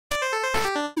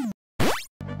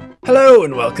Hello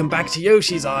and welcome back to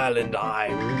Yoshi's Island.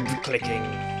 I'm clicking.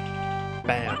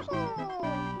 Bam.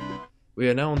 We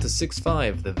are now on to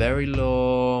 6-5, the very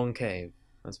long cave.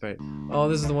 That's very... Oh,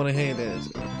 this is the one I hated.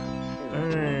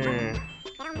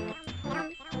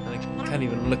 I can't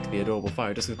even look at the adorable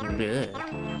fire, just goes...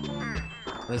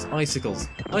 There's icicles.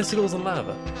 Icicles and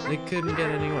lava. They couldn't get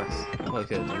any worse. Well, it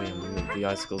could. I mean, the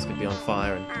icicles could be on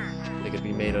fire and they could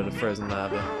be made out of frozen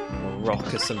lava. Or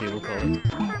rock, as some people call it.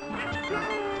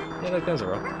 Yeah, look, there's a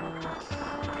rock.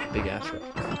 Big ass rock.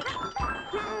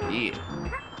 Yeah.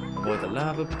 Avoid the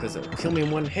lava because it'll kill me in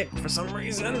one hit for some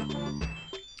reason.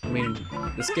 I mean,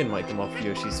 the skin might come off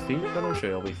Yoshi's feet, but I'm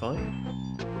sure he'll be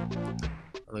fine.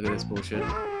 Look at this bullshit.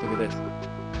 Look at this.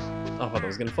 Oh, I thought it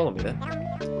was going to follow me then. No.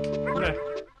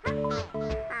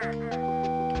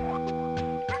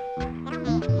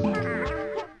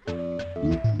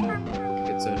 I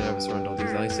get so nervous around all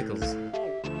these icicles.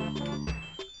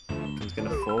 It's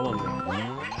gonna fall on me.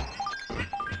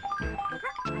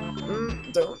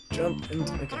 Don't jump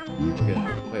into... Okay, we're good.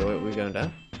 Wait, we're going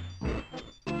down?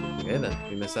 Okay then,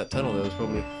 we missed that tunnel. There was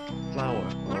probably a flower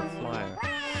or a flyer.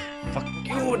 Fuck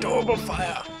you, adorable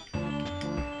fire!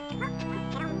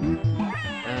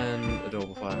 And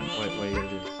adorable fire. Wait, what are you gonna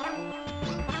do?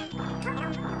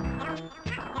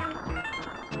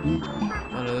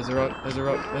 Oh no, there's a rock, there's a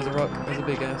rock, there's a rock, there's a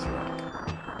big ass rock.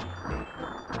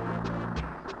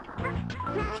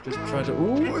 Just try to...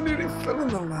 Ooh, I nearly fell in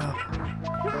the lava.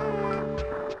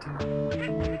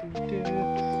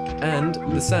 And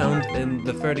the sound in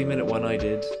the 30-minute one I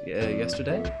did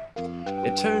yesterday,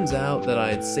 it turns out that I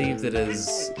had saved it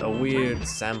as a weird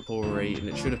sample rate and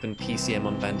it should have been PCM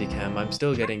on Bandicam. I'm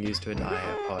still getting used to it. I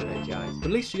apologize. But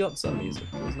at least you got some music.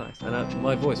 It was nice. And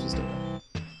my voice was still there.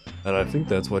 And I think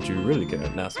that's what you really care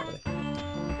about now, sorry.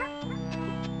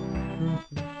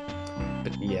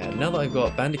 But yeah, now that I've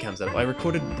got Bandicam set up, I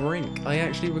recorded Brink. I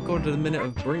actually recorded a minute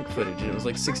of Brink footage and it was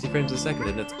like 60 frames a second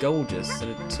and it's gorgeous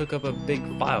and it took up a big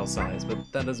file size, but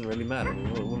that doesn't really matter.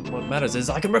 What matters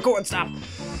is I can record stuff!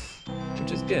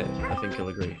 Which is good, I think you'll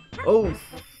agree. Oh,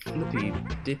 flippy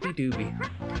dippy doobie.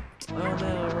 Oh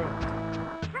no, rock.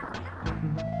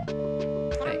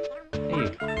 Hey, hey you.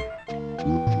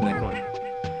 That coin.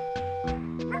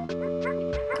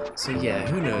 So yeah,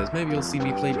 who knows, maybe you'll see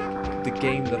me play the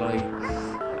game that I...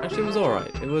 Actually, it was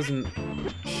alright. It wasn't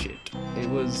shit. It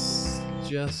was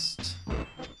just...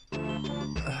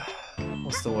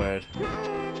 what's the word?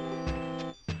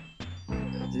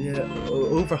 Yeah,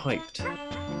 overhyped.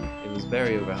 It was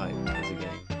very overhyped as a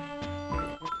game.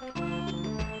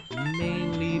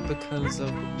 Mainly because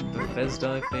of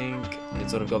Bethesda, I think. It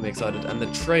sort of got me excited. And the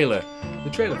trailer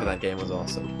for that game was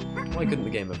awesome. Why couldn't the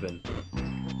game have been?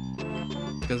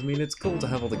 Because, I mean, it's cool to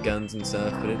have all the guns and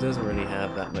stuff, but it doesn't really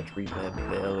have that much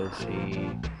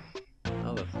replayability.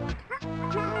 Oh, the fuck.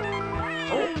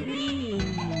 Oh!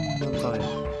 I'm fine.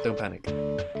 Don't panic.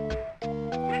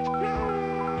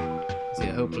 So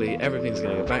yeah, hopefully everything's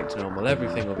going to go back to normal,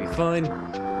 everything will be fine,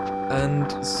 and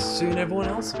soon everyone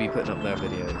else will be putting up their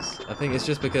videos. I think it's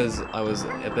just because I was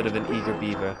a bit of an eager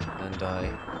beaver, and I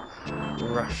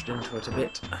rushed into it a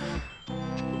bit.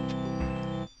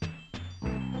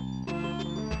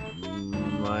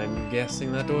 I'm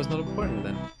guessing that door's not important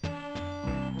then.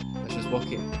 Let's just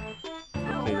walk in.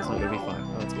 Hopefully there's not going to be fire.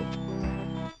 Oh, that's good.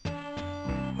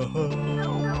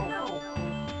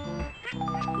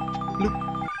 Bloop.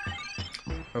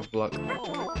 Purple block.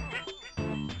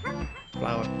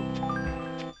 Flower.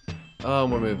 Oh,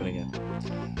 and we're moving again.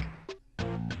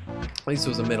 At least it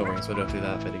was a middle ring, so I don't do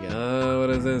that bit again. Oh, what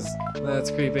is this?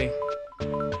 That's creepy.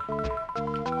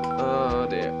 Oh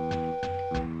dear.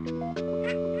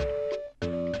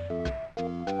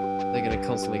 They're gonna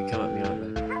constantly come at me, aren't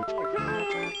they?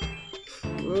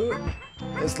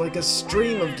 It's like a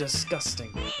stream of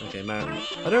disgusting. Okay, Mario.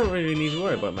 I don't really need to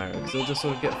worry about Mario, because he'll just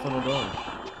sort of get funneled on.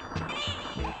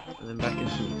 And then back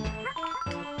into me.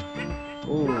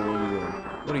 Oh,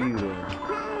 what are you doing?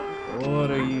 What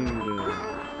are you doing?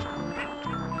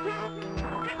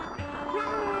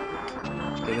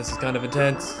 Okay, this is kind of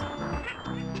intense.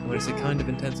 When I say kind of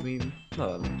intense, I mean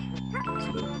not that much.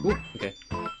 Ooh, okay.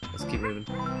 Let's keep moving.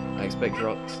 I expect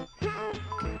rocks.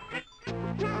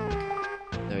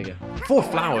 There we go. 4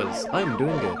 flowers! I'm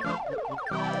doing good.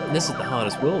 And this is the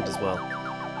hardest world as well.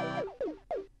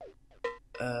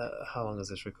 How long is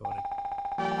this recording?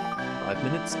 5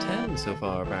 minutes 10 so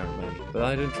far, apparently. But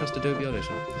I don't trust Adobe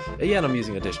Audition. Yeah, and I'm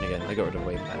using Audition again. I got rid of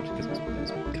Wavepad because it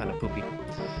was kind of poopy.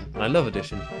 And I love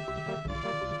Audition.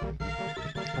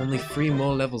 Only 3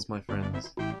 more levels, my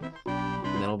friends.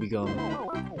 And then I'll be gone.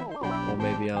 Or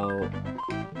maybe I'll...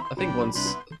 I think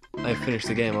once I finish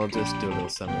the game, I'll just do a little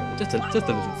summary. Just a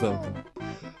little something.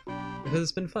 Because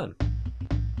it's been fun.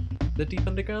 The deep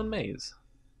underground maze.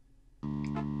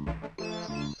 And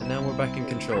now we're back in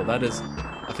control. That is,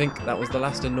 I think that was the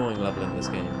last annoying level in this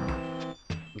game.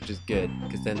 Which is good,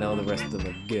 because then now the rest of them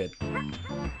are good.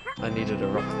 I needed a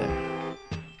rock there.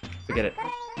 Forget it.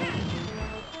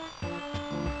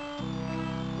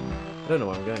 I don't know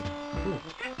where I'm going. Ooh,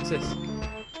 what's this?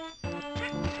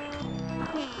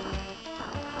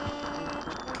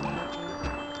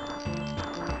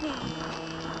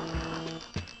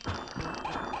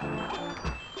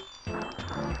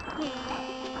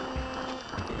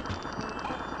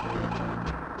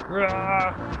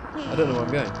 I don't know where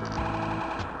I'm going.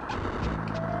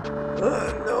 No!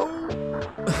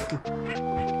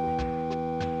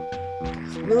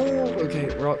 No! Okay,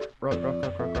 rock,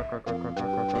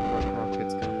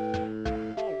 it's gone.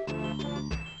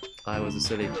 I was a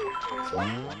silly.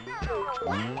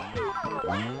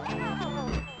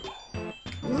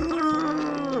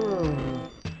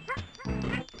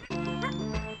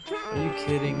 Are you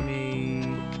kidding me?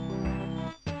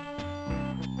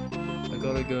 I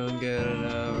gotta go and get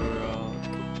another rock.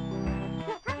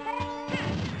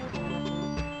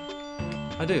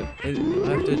 I do. I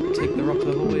have to take the rock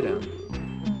the whole way down.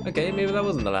 Okay, maybe that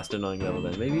wasn't the last annoying level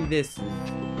then. Maybe this is...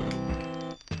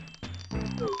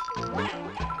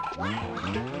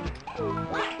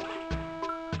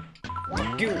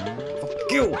 Fuck you!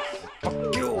 Fuck you!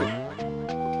 Fuck you!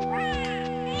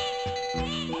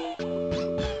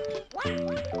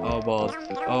 Oh balls.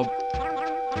 Oh.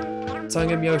 Tongue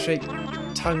him, Yoshi.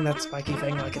 Tongue that spiky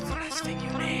thing like it's the last thing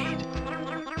you need.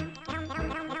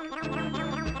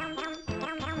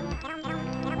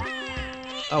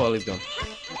 Oh well, he's gone.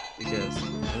 Because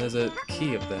and there's a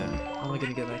key up there. How am I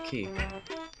gonna get that key?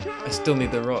 I still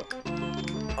need the rock.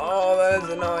 Oh, that is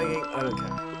annoying. I don't care.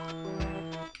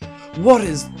 What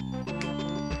is...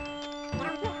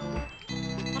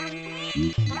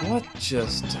 What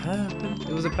just happened?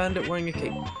 It was a bandit wearing a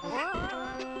cape.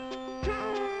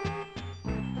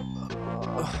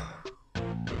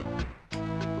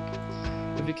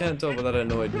 If you can't tell by that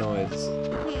annoyed noise,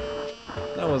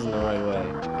 that wasn't the right way.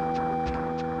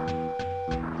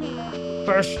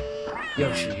 First,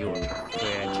 Yoshi, you are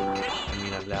tragic. I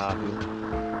mean, I love you.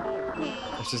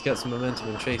 Let's just get some momentum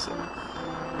and chase it.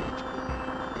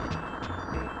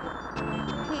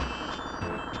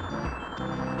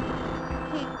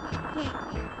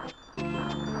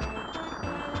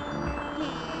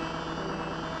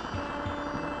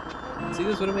 See,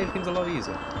 this would have made things a lot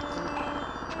easier.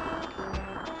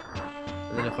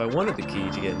 And then if I wanted the key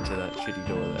to get into that shitty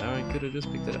door there, I could have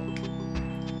just picked it up.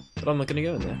 But I'm not going to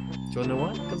go in there. Do you want to know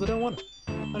why? Because I don't want to.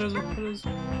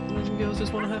 Girls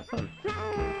just want to have fun.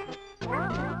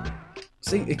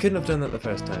 See, it couldn't have done that the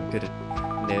first time, could it?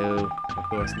 No, of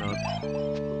course not.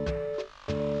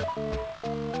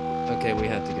 Okay, we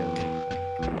had to go.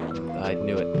 I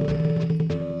knew it.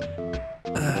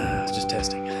 It's just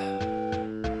testing.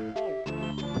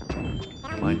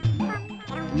 Mine.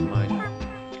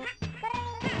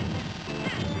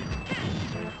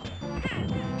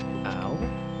 Ow.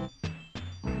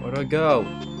 Where'd I go?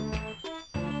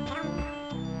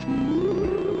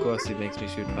 Of course he makes me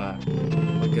shoot fire.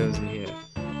 What goes in here?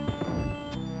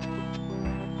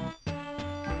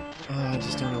 Oh, I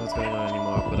just don't know what's going on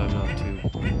anymore, but I'm not too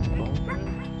bothered.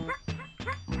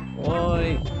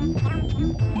 Why?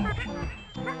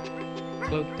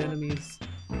 Cloaked enemies.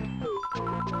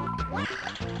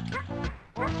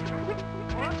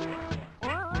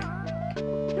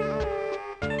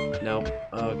 No.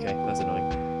 Oh, okay, that's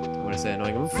annoying. I'm gonna say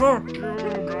annoying. Fuck you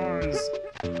guys!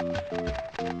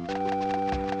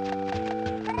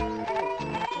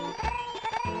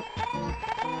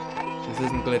 This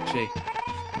isn't glitchy.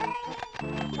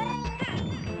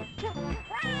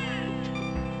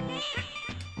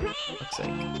 Fuck's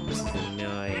sake. This is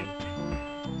annoying.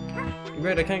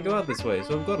 Great, I can't go out this way,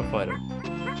 so I've got to fight him.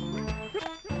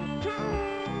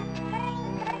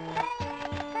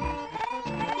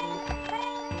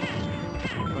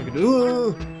 I can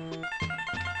do.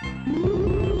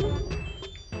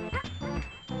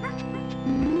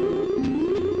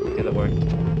 Okay, that worked.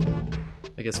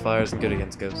 I guess fire isn't good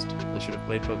against Ghost. I should have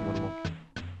played Pokemon more.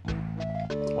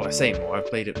 Well, I say more, I've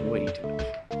played it way too much.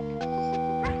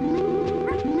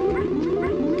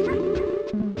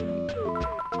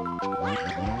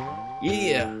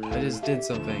 Yeah! I just did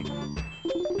something.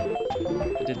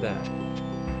 I did that.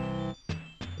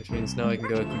 Which means now I can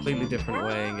go a completely different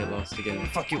way and get lost again.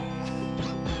 Fuck you!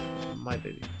 My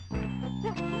baby.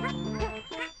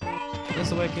 That's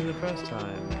the way I came the first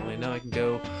time. Only now I can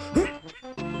go...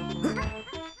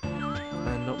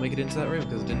 and not make it into that room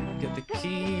because I didn't get the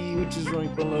key, which is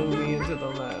right below me and to the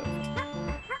left.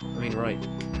 I mean, right.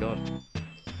 God.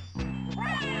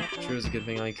 Sure is a good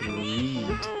thing I can read.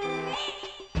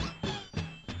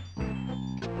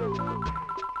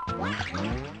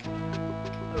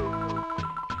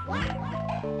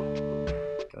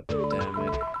 God damn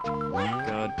it.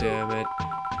 God damn it.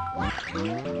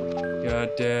 God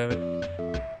damn it.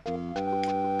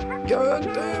 God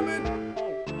damn it!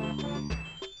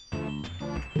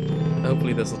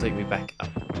 Hopefully this will take me back up.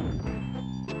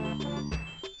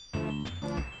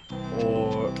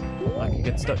 Or I can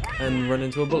get stuck and run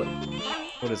into a bullet.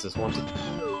 What is this, wanted?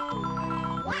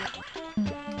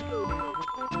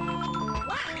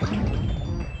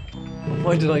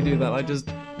 Why did I do that? I just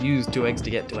used 2 eggs to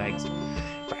get 2 eggs.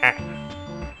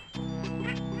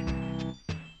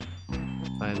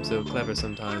 I am so clever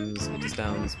sometimes, it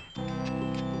astounds.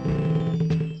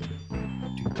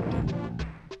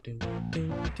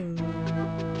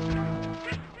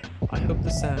 I hope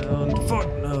the sound. Fuck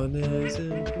no, this is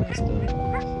messed up.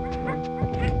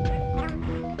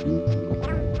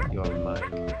 You are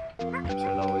mine. You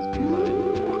shall always be mine.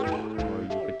 Or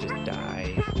you could just die.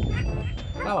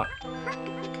 Flower.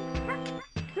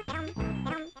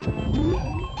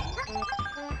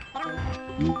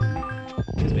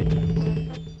 Excuse me.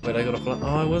 Wait, I got a flower.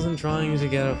 Oh, I wasn't trying to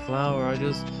get a flower. I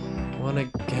just want to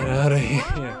get out of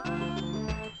here.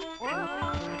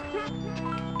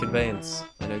 Conveyance.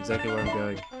 I know exactly where I'm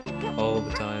going. All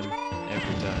the time.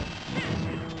 Every time.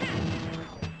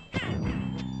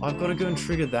 I've got to go and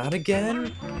trigger that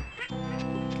again?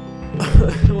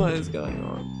 What is going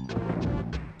on?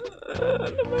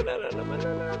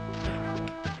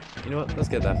 You know what? Let's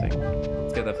get that thing.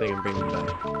 Let's get that thing and bring it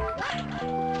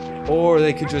back. Or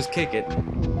they could just kick it.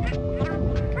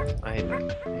 I hate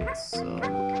that. I hate it so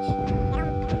much.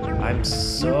 I'm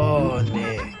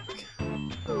Sonic.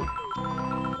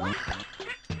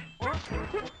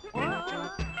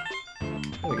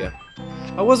 There we go.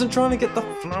 I wasn't trying to get the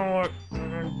flower.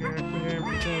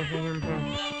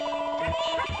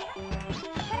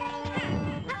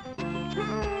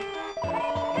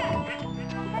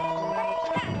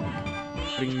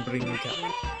 Bring, bring, cat.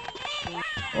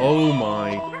 Oh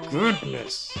my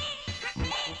goodness!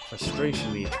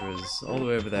 Frustration meter is all the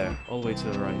way over there, all the way to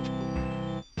the right.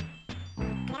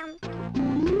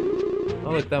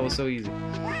 Oh look, that was so easy.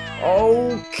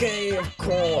 Okay, of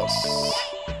course.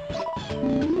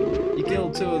 You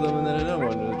killed 2 of them and then another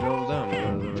one just dropped down.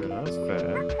 That's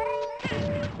fair.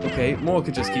 Okay, more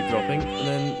could just keep dropping, and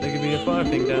then there could be a fire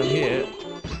thing down here.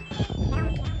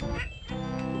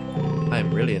 I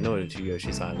am really annoyed at you,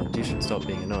 Yoshi's Island. You should stop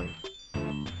being annoying.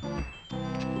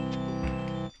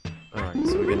 Alright,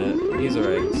 so we're gonna use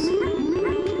our eggs.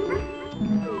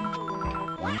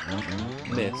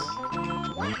 Miss.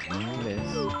 Miss.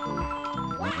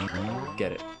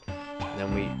 Get it. And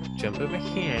then we jump over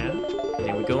here. And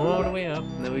then we go all the way up.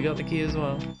 And then we got the key as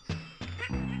well.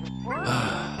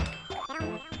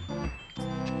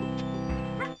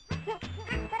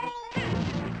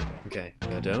 Okay,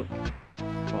 I don't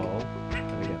fall.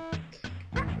 There we go.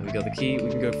 Then we got the key. We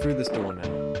can go through this door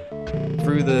now.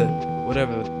 Through the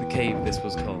whatever the cave this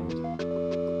was called.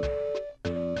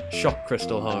 Shock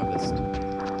Crystal Harvest.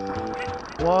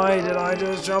 Why did I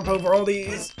just jump over all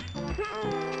these?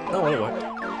 Oh, well, it worked.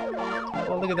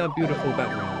 Oh, look at that beautiful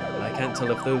background. I can't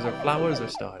tell if those are flowers or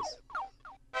stars.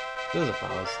 Those are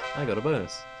flowers. I got a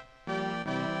bonus.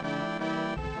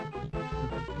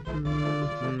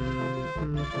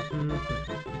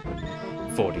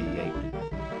 48.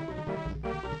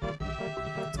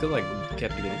 It's because I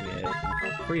kept getting it.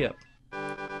 Hurry up.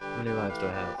 How many lives do I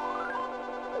have?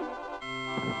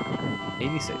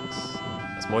 86.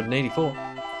 That's more than 84.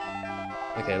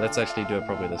 Okay, let's actually do it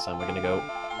properly this time. We're gonna go.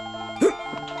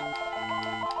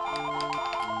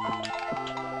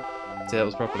 See, that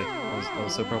was properly. That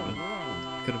was so properly.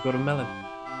 Could have got a melon.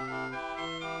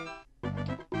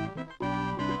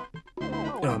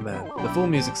 Oh man, the full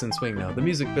music's in swing now. The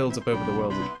music builds up over the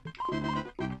world.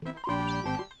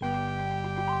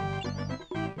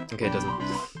 Okay, it doesn't.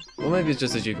 Well, maybe it's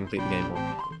just as you complete the game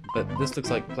more. But this looks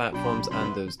like platforms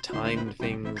and those timed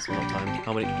things. Well, not timed.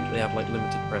 How many? They have like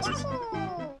limited presses.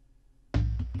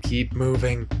 Keep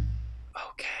moving.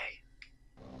 Okay.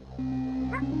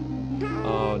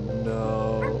 Oh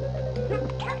no.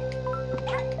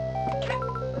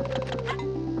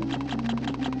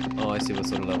 Oh, I see what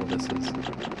sort of level this is.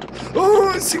 Oh,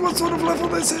 I see what sort of level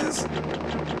this is!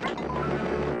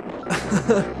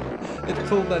 It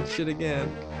pulled that shit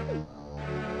again.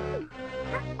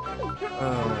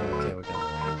 Oh, okay, we're done.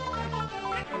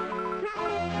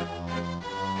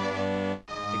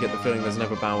 You get the feeling there's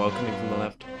never bow wow coming from the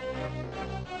left.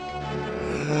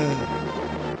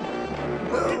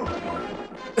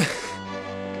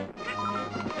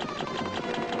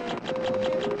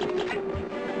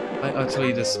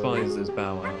 actually despise those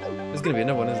bow wows. There's gonna be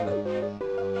another one, isn't it?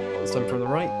 This time from the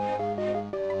right.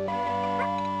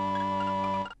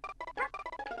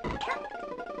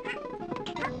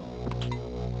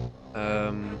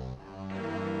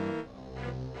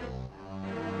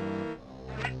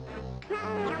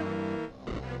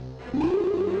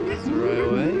 This is the right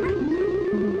way.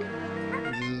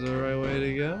 This is the right way to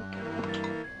go.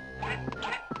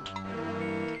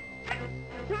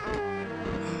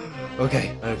 Okay,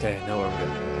 okay, now where we're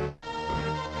going.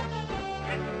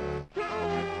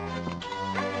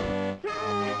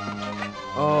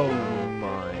 Oh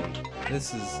my,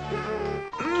 this is...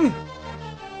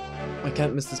 I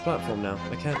can't miss this platform now.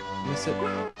 I can't miss it.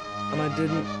 And I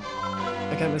didn't.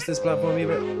 I can't miss this platform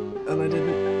either. And I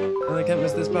didn't. And I can't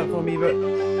miss this platform either.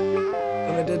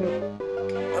 And I didn't.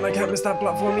 And I can't miss that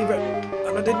platform either.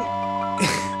 And I didn't.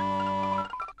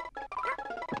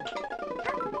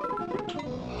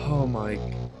 Oh my...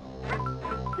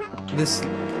 This...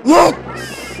 What?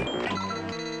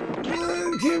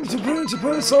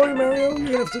 Sorry, Mario, you're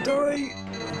gonna have to die.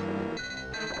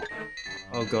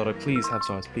 Oh god, I please have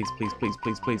stars. Please, please, please,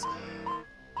 please, please.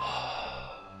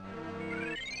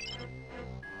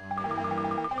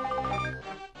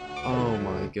 Oh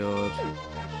my god.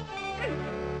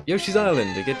 Yoshi's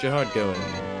Island to get your heart going.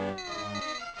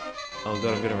 Oh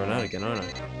god, I'm gonna run out again, aren't I?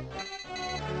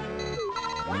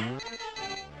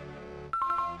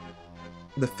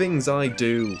 The things I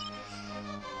do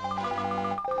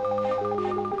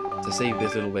to save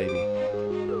this little baby.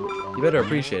 You better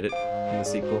appreciate it in the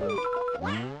sequel.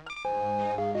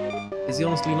 Is he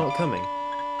honestly not coming?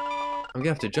 I'm gonna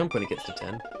have to jump when he gets to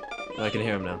 10. Oh, I can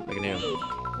hear him now. I can hear him.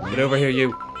 Get over here,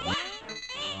 you!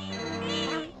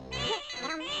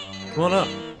 Come on up!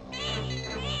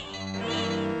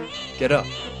 Get up!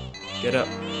 Get up!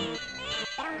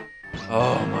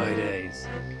 Oh my days.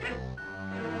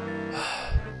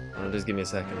 Oh, just give me a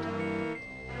second.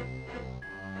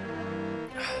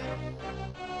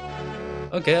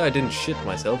 Okay, I didn't shit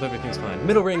myself. Everything's fine.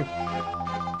 Middle ring!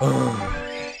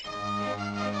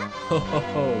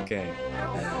 Okay.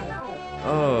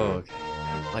 Oh, okay.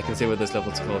 I can see what this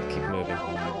level's called. Keep moving.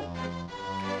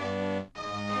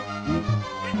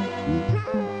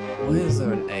 Why is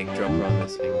there an egg dropper on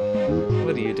this thing?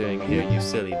 What are you doing here, you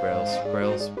silly Braille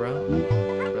Sprout? Okay,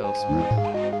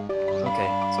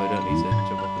 so I don't need to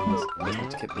jump up on these. I just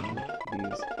need to keep hitting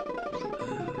these.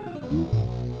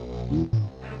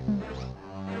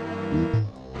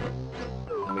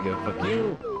 There we go, fuck you!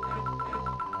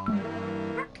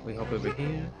 We hop over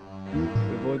here. We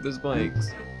avoid the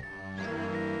spikes.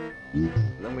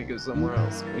 Then we go somewhere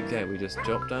else. Okay, we just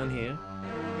drop down here.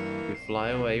 We fly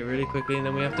away really quickly and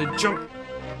then we have to jump!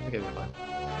 Okay, we're fine.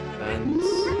 And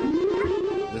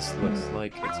this looks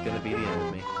like it's gonna be the end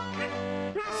of me.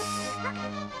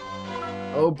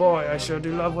 Oh boy, I sure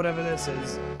do love whatever this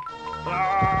is.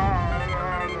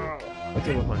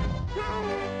 Okay, we're fine.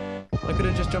 I could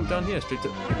have just jumped down here straight to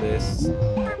this.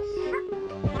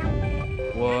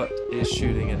 What is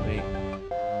shooting at me?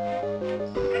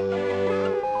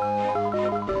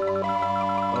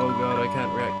 Oh god, I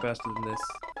can't react faster than this.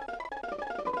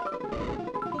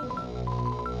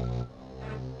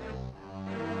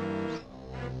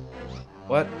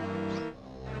 What?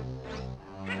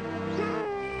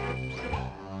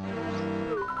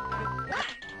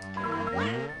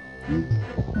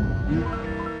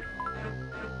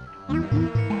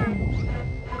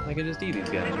 I can just eat these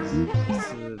guys. This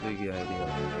is a big idea.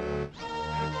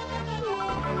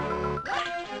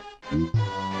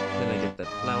 Then I get that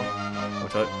flower.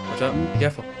 Watch out, watch out, be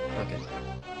careful. Okay.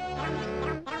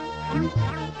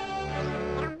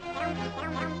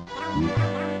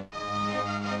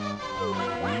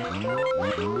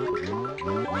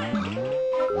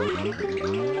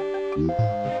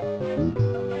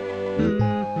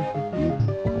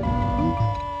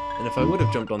 And if I would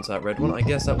have jumped onto that red one, I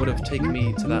guess that would have taken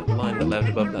me to that line that led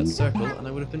above that circle, and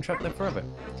I would have been trapped there forever.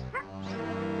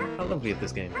 How lovely is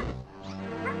this game.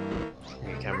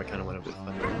 The camera kind of went a bit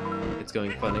funny. It's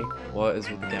going funny. What is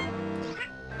with the camera?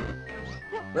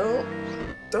 No!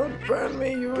 Don't burn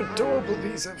me, you adorable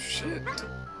piece of shit!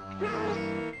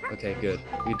 Okay, good.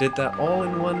 We did that all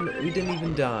in one. We didn't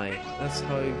even die. That's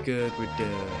how good we're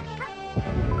doing.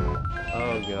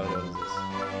 Oh god, what is this?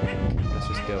 Let's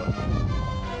just go up.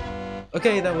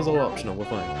 Okay, that was all optional. We're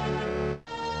fine.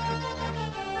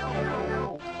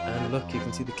 And look, you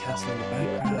can see the castle in the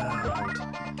background.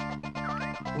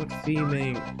 What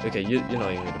theming? Okay, you're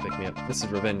not even gonna pick me up. This is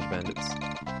Revenge Bandits.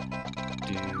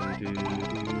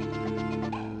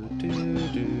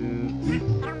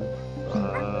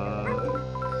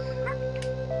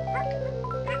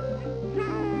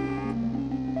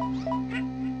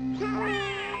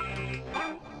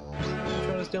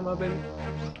 on my baby.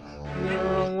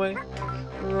 Wrong way.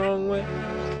 Wrong way.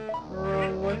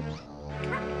 Wrong way.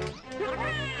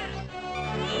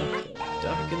 Okay,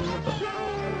 duck in the butt.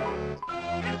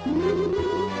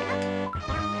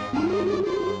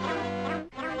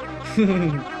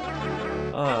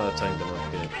 Ah, tank them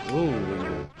up good. Ooh.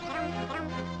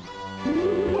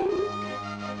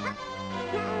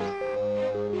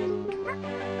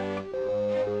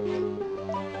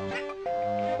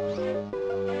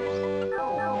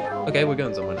 Okay, we're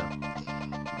going somewhere now.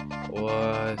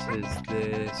 What is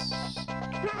this?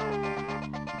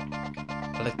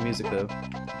 I like the music though.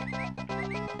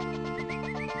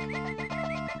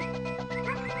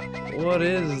 What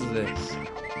is this?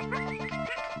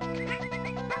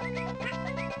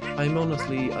 I'm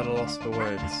honestly at a loss for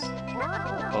words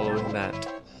following that.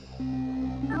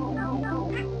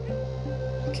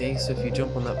 Okay, so if you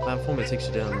jump on that platform, it takes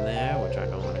you down there, which I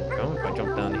don't want to go. If I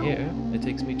jump down here, it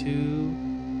takes me to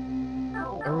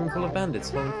a room full of bandits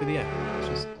falling through the air. It's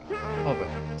just hover.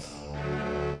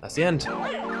 That's the end.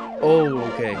 Oh,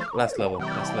 okay. Last level.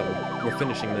 Last level. We're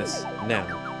finishing this now.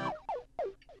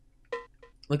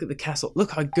 Look at the castle.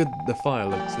 Look how good the fire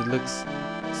looks. It looks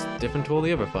different to all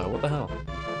the other fire. What the hell?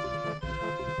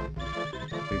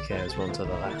 Who cares? We're on to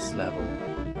the last level.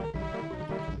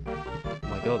 Oh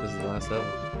my god, this is the last level.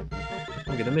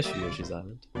 I'm gonna miss you, Yoshi's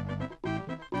Island.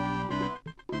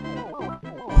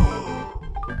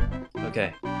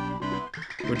 Okay.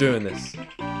 We're doing this.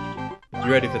 You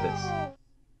ready for this?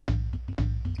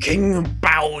 King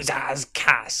Bowser's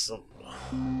Castle.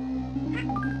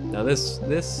 Now this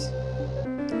is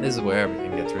where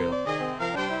everything gets real.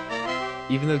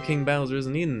 Even though King Bowser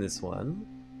isn't in this one.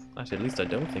 Actually, at least I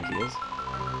don't think he is.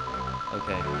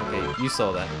 Okay, okay, you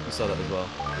saw that. You saw that as well.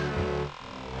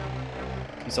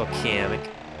 You saw Kamek.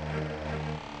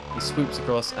 He swoops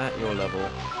across at your level.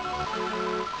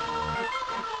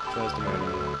 Tries to murder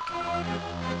you.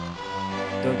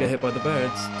 Don't get hit by the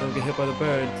birds. Don't get hit by the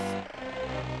birds.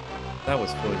 That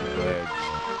was for the birds.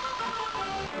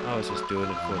 I was just doing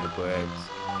it for the birds.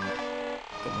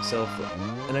 Got myself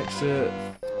an extra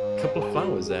couple of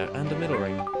flowers there and a middle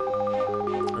ring.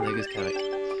 And there goes Kamek.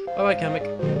 Alright, Kamek.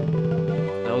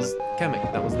 That was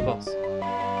Kamek. That was the boss.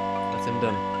 That's him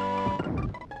done.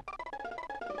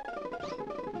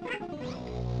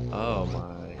 Oh my.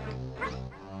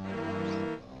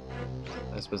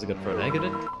 I suppose I gotta throw an egg at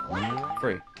it?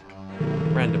 Free.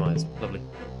 Randomized. Lovely.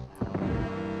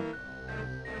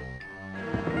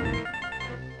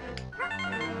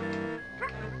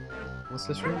 What's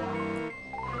this room?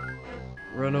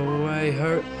 Run away,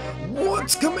 hurt.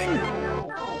 What's coming?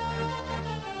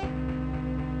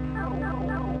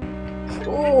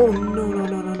 Oh no no no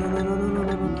no no no no no no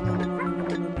no.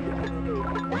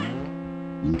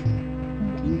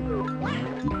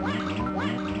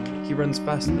 He runs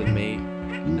faster than me,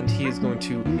 and he is going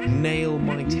to nail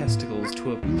my testicles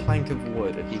to a plank of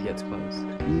wood if he gets close.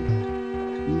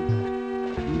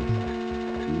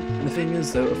 And the thing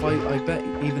is though, if I bet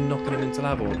even knocking him into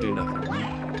lava will do nothing.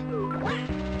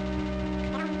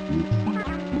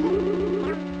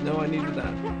 No, I needed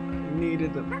that. I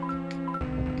needed them.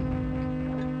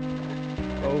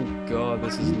 Oh god,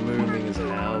 this is looming as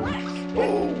hell.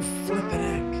 Oh, flippin'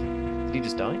 heck. Did he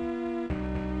just die?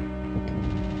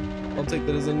 I'll take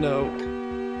that as a no.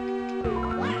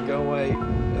 Go away.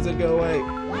 I said go away.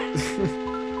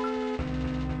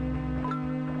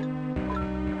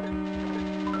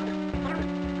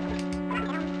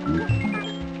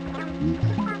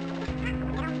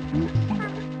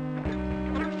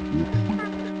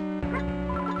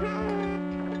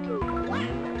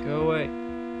 Go away.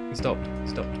 He stopped. He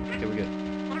stopped. Okay, we're good.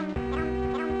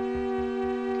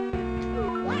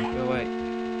 Go away.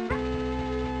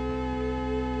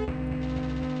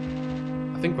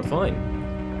 I think we're fine.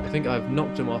 I think I've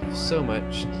knocked him off so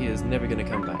much, he is never gonna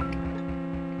come back.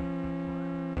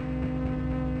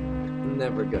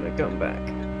 Never gonna come back.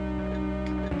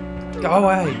 Go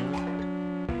away!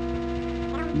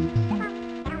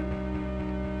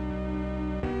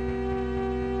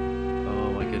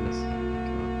 Oh my goodness.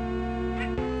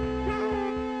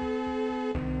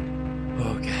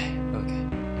 Okay, okay.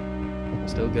 I'm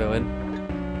still going.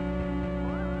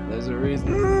 There's a reason.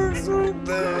 It's right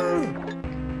there!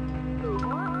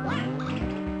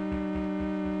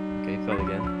 Okay, he fell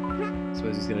again. I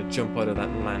suppose he's gonna jump out of that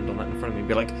and land on that in front of me and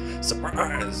be like,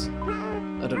 surprise!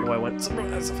 I don't know why I went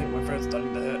surprise. I think my throat's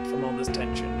starting to hurt from all this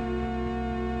tension.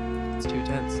 It's too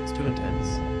tense. It's too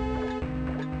intense.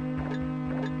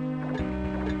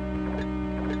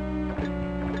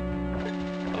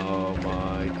 Oh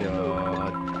my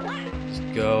god. Just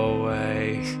go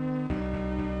away.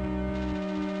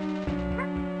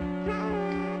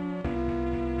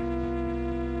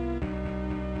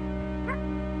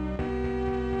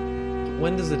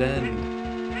 When does it end?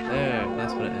 There,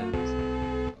 that's when it ends.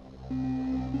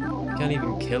 You can't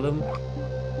even kill him?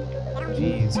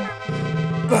 Jeez.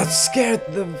 That scared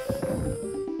the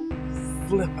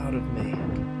flip out of me.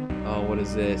 Oh, what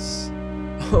is this?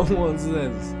 Oh, what's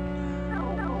this?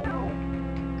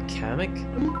 A Kamek?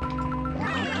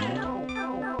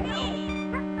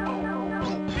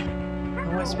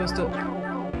 How am I supposed to...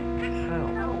 How?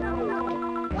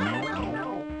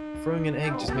 Throwing an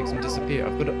egg just makes him disappear.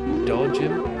 I've got to dodge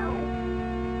him.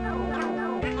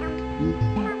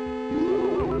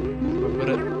 I've got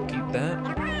to eat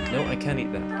that. No, I can't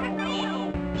eat that.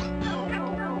 No,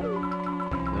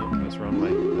 that's the wrong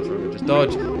way. That's the wrong way. Just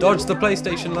dodge. Dodge the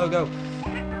PlayStation logo.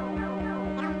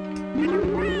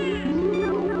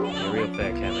 Yeah, real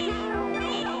fair,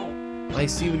 Kamek. I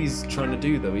see what he's trying to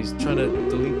do, though. He's trying to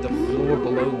delete the floor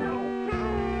below me.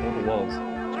 All the walls.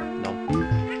 No.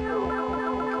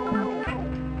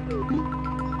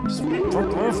 Just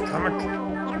fuck off, Kamek.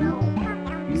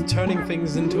 He's turning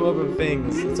things into other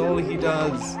things. That's all he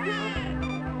does.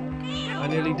 I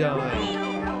nearly died.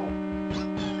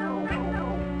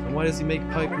 And why does he make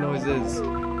pipe noises?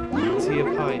 Is he a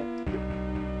pipe?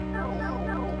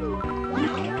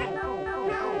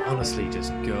 Honestly,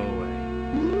 just go away.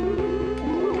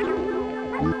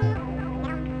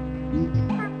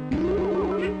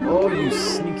 Oh, you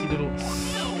sneaky little...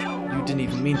 You didn't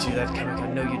even mean to do that, Kamek. I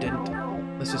know you didn't.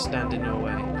 Let's just stand in your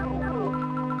way.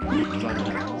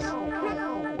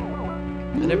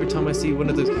 And every time I see one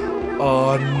of those...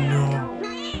 Oh, no.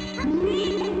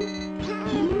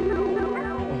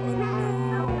 Oh,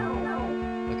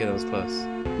 no. Okay, that was close.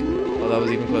 Oh, that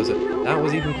was even closer. That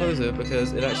was even closer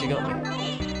because it actually got me.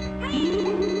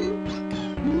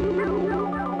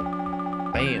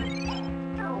 Bam.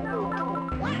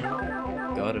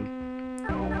 Got him.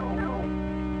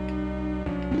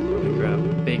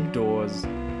 Grab big doors.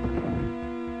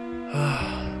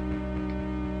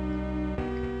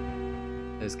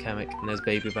 There's Kamek and there's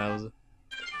Baby Bowser.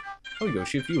 Oh,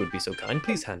 Yoshi, if you would be so kind,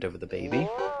 please hand over the baby.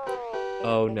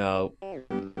 Oh no.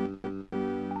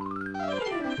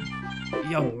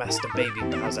 Young Master Baby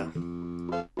Bowser.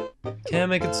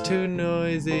 Kamek, it's too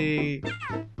noisy.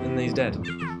 And he's dead.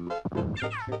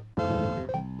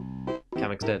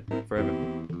 Kamek's dead forever.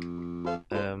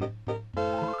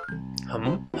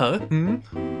 Huh?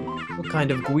 What kind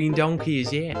of green donkey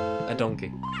is that? A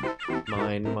donkey.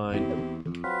 Mine.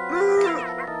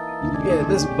 Yeah,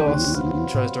 this boss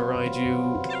tries to ride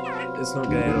you. It's not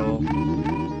gay at all.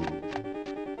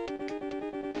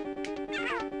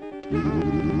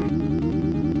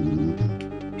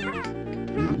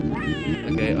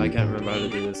 Okay, I can't remember how to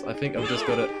do this. I think I've just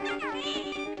got to...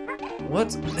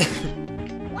 What?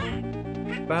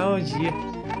 Bowser.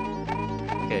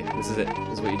 Okay, this is it.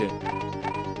 This is what you do.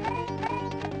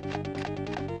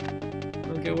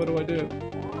 Okay, what do I do?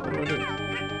 What do I do?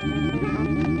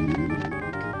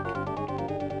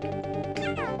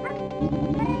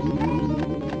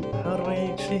 How do I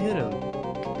actually hit him?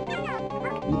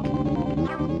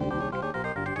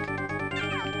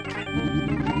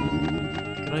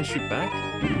 Can I shoot back?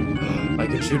 I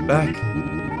can shoot back!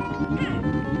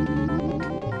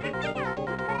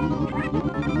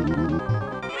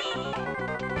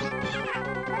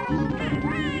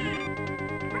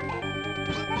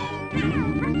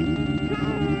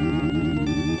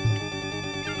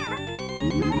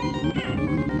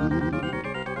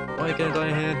 Why can't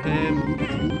I hit him?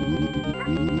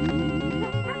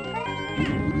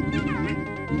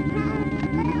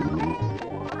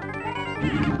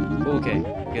 Okay,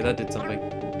 that did something.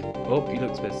 Oh, he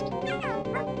looks pissed.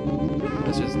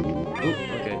 Let's just... Oh,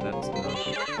 okay, that's enough.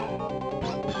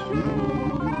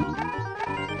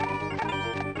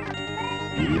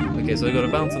 Okay, so I got to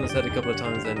bounce on his head a couple of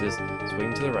times, then just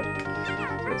swing to the right.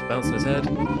 So let's bounce on his head,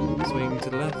 swing to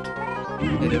the left,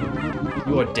 hit him.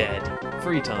 You are dead.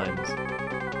 3 times.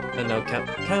 And now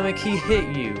Kamek, he hit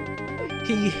you.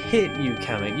 He hit you,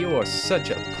 Kamek. You are such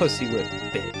a pussy whipped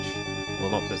bitch. Well,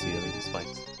 not pussy, I think it's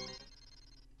spikes.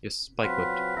 You're spike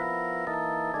whipped.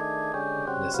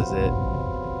 This is it.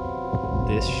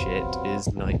 This shit is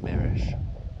nightmarish.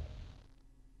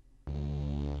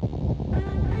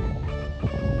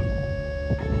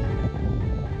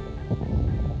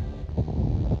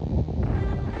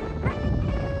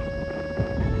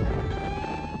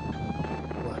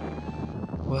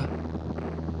 What?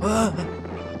 Ah!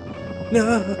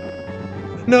 No!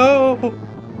 No!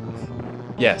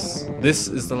 Yes, this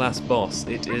is the last boss.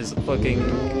 It is fucking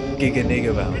Giga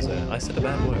Nigga Bowser. I said a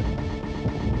bad word.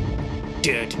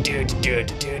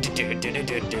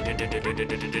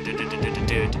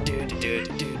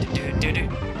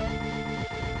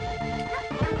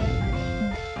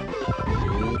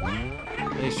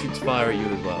 And he shoots fire at you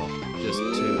as well, just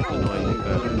to annoy you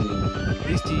further. At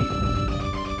least he...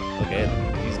 Okay,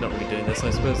 he's not really doing this. I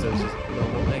suppose there's just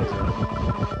normal things.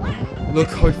 Look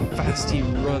how fast he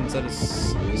runs. That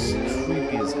is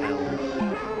creepy as hell.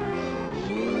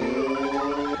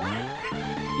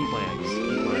 Eat my eggs.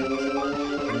 Eat my eggs.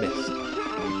 I missed.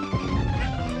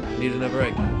 Need another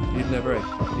egg. Need another egg.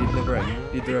 Need another egg.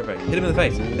 Need another egg. Hit him in the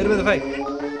face. Hit him in the face.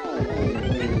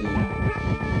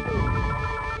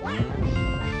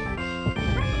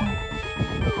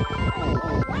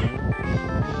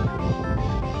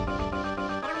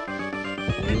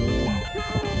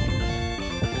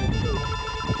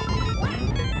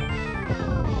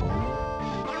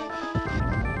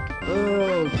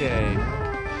 Okay.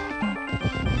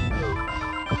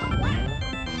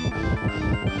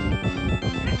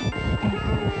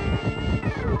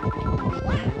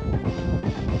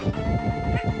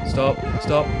 Stop,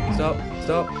 stop, stop,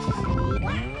 stop.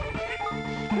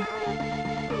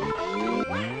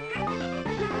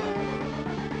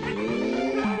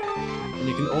 And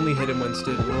you can only hit him when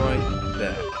stood right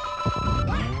there.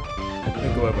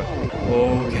 And go over.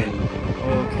 Okay,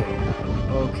 okay,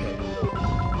 okay.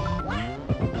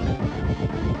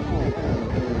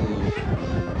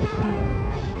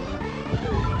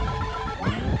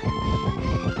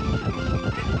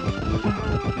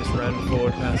 Just ran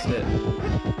forward past it.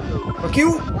 Fuck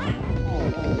you!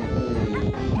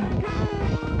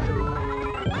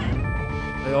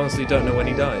 I honestly don't know when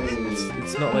he dies.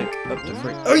 It's not like up to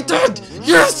 3. Oh, he died!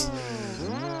 Yes!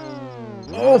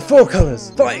 Oh, 4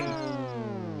 colors! 5!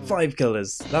 5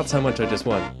 colors. That's how much I just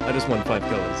won. I just won 5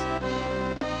 colors.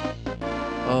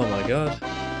 Oh my god.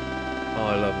 Oh,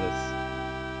 I love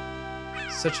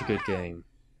this. Such a good game.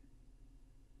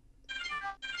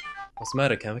 What's the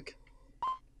matter, Kamek?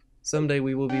 Someday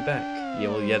we will be back. Yeah,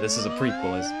 well, yeah, this is a prequel.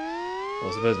 Well,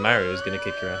 I suppose Mario's gonna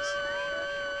kick your ass.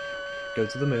 Go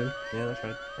to the moon. Yeah, that's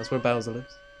right. That's where Bowser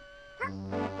lives.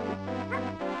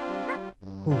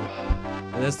 Whew.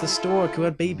 And there's the stork who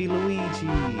had baby Luigi.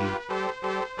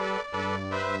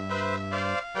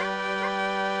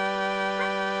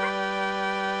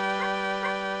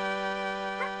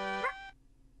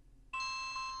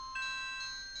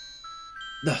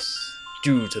 Thus,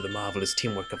 due to the marvelous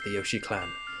teamwork of the Yoshi clan,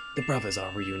 the brothers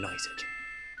are reunited.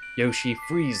 Yoshi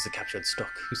frees the captured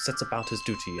stork, who sets about his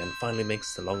duty and finally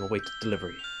makes the long-awaited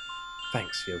delivery.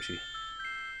 Thanks, Yoshi.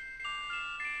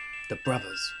 The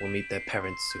brothers will meet their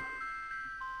parents soon.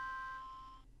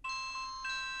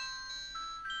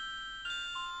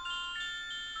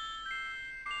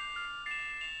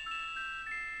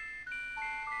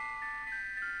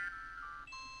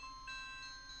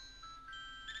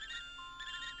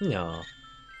 Yeah.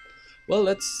 Well,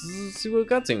 let's see what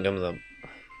cutscene comes up.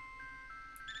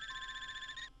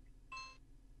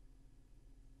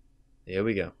 Here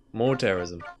we go. More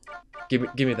terrorism. Give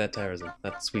me that terrorism.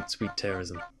 That sweet, sweet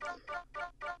terrorism.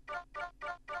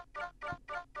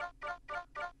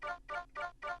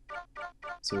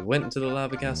 So we went into the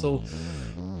lava castle.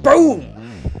 Boom!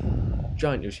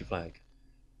 Giant Yoshi flag.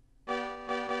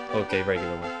 Okay,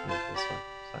 regular one. Yeah, that's fine.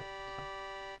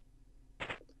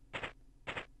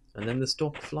 And then the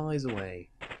stork flies away.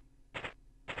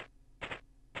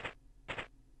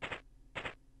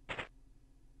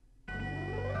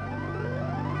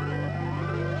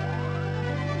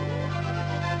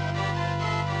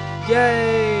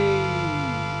 Yay!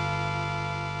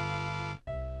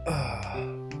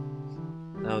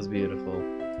 That was beautiful.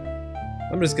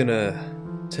 I'm just gonna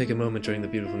take a moment during the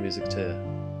beautiful music to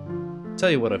tell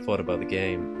you what I thought about the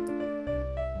game.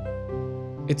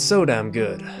 It's so damn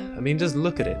good. I mean, just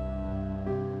look at it.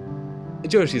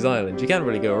 It's Yoshi's Island, you can't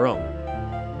really go wrong.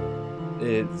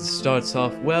 It starts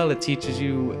off well, it teaches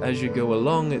you as you go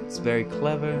along, it's very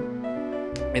clever.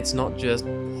 It's not just,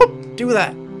 whoop, do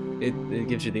that! It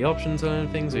gives you the option to learn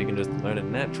things, or you can just learn it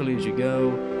naturally as you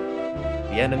go.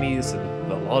 The enemies,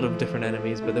 a lot of different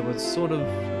enemies, but there was sort of,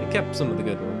 it kept some of the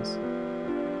good ones.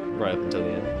 Right up until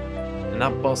the end. And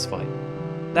that boss fight.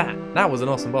 That was an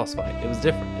awesome boss fight. It was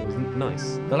different. It was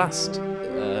nice. The last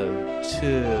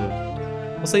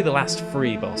we'll say the last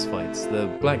 3 boss fights: the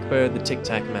Blackbird, the Tic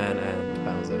Tac Man, and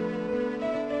Bowser.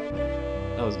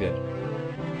 That was good.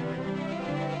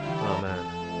 Oh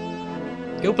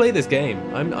man, go play this game.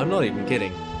 I'm not even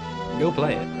kidding. Go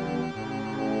play it.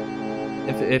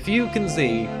 If you can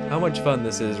see how much fun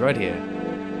this is right here,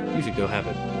 you should go have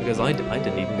it. Because I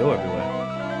didn't even go everywhere.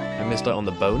 I missed out on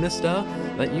the bonus stuff,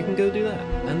 that you can go do that.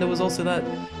 And there was also that,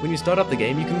 when you start up the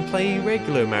game, you can play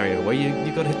regular Mario, where you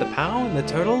gotta hit the POW and the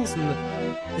turtles, and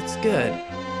it's good.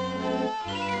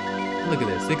 Look at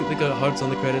this. They got hearts on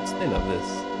the credits. They love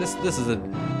this.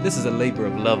 This is a labor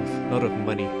of love, not of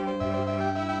money.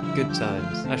 Good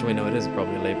times. Actually, no, it is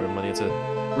probably a labor of money. It's a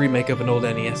remake of an old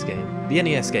NES game. The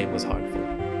NES game was heartful.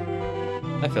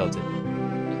 I felt it.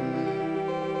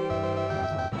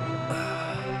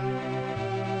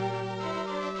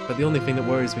 But the only thing that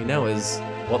worries me now is,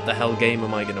 what the hell game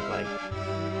am I gonna play?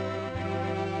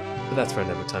 But that's for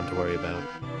another time to worry about.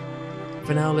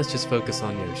 For now, let's just focus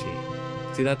on Yoshi.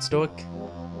 See that stork?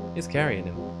 He's carrying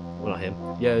him. Well, not him.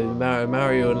 Yeah,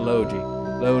 Mario and Luigi.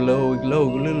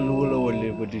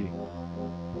 Luigi.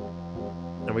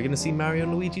 And we're gonna see Mario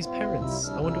and Luigi's parents.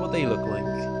 I wonder what they look like.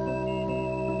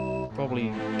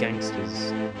 Probably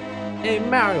gangsters. Hey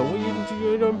Mario,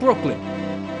 you're in Brooklyn.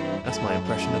 That's my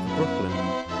impression of Brooklyn.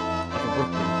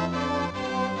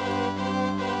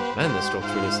 Man, this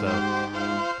talk's really slow.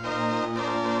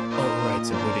 All rights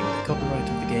including the copyright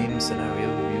of the game, scenario,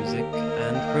 music,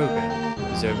 and program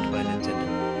reserved by Nintendo.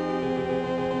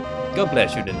 God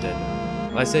bless you,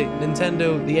 Nintendo. I say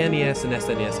Nintendo, the NES and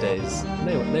SNES days,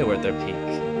 they were at their peak.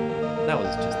 That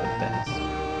was just the best.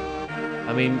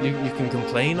 I mean, you can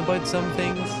complain about some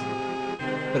things,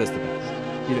 but it's the best.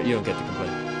 You don't get to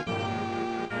complain.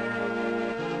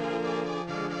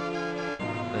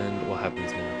 And what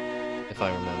happens now? If I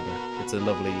remember. It's a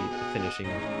lovely finishing.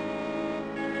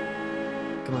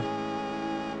 Come on.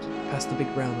 Past the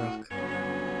big brown rock.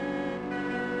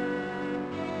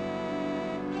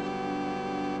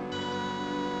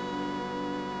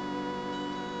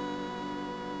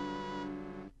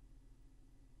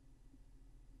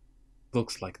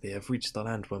 Looks like they have reached the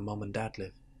land where Mom and Dad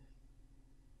live.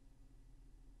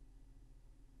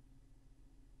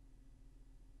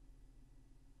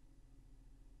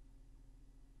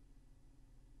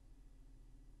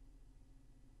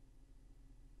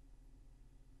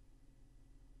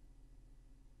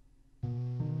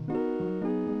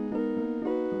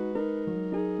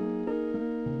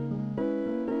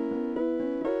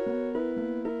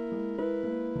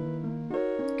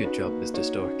 Good job, Mr.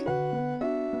 Stork.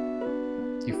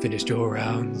 You finished your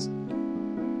rounds.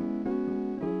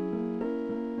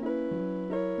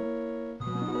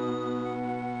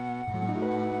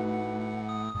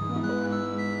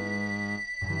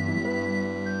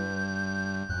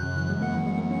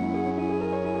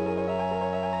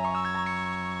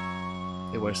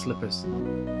 They wear slippers.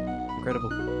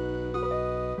 Incredible.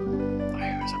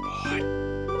 Fires are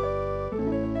born.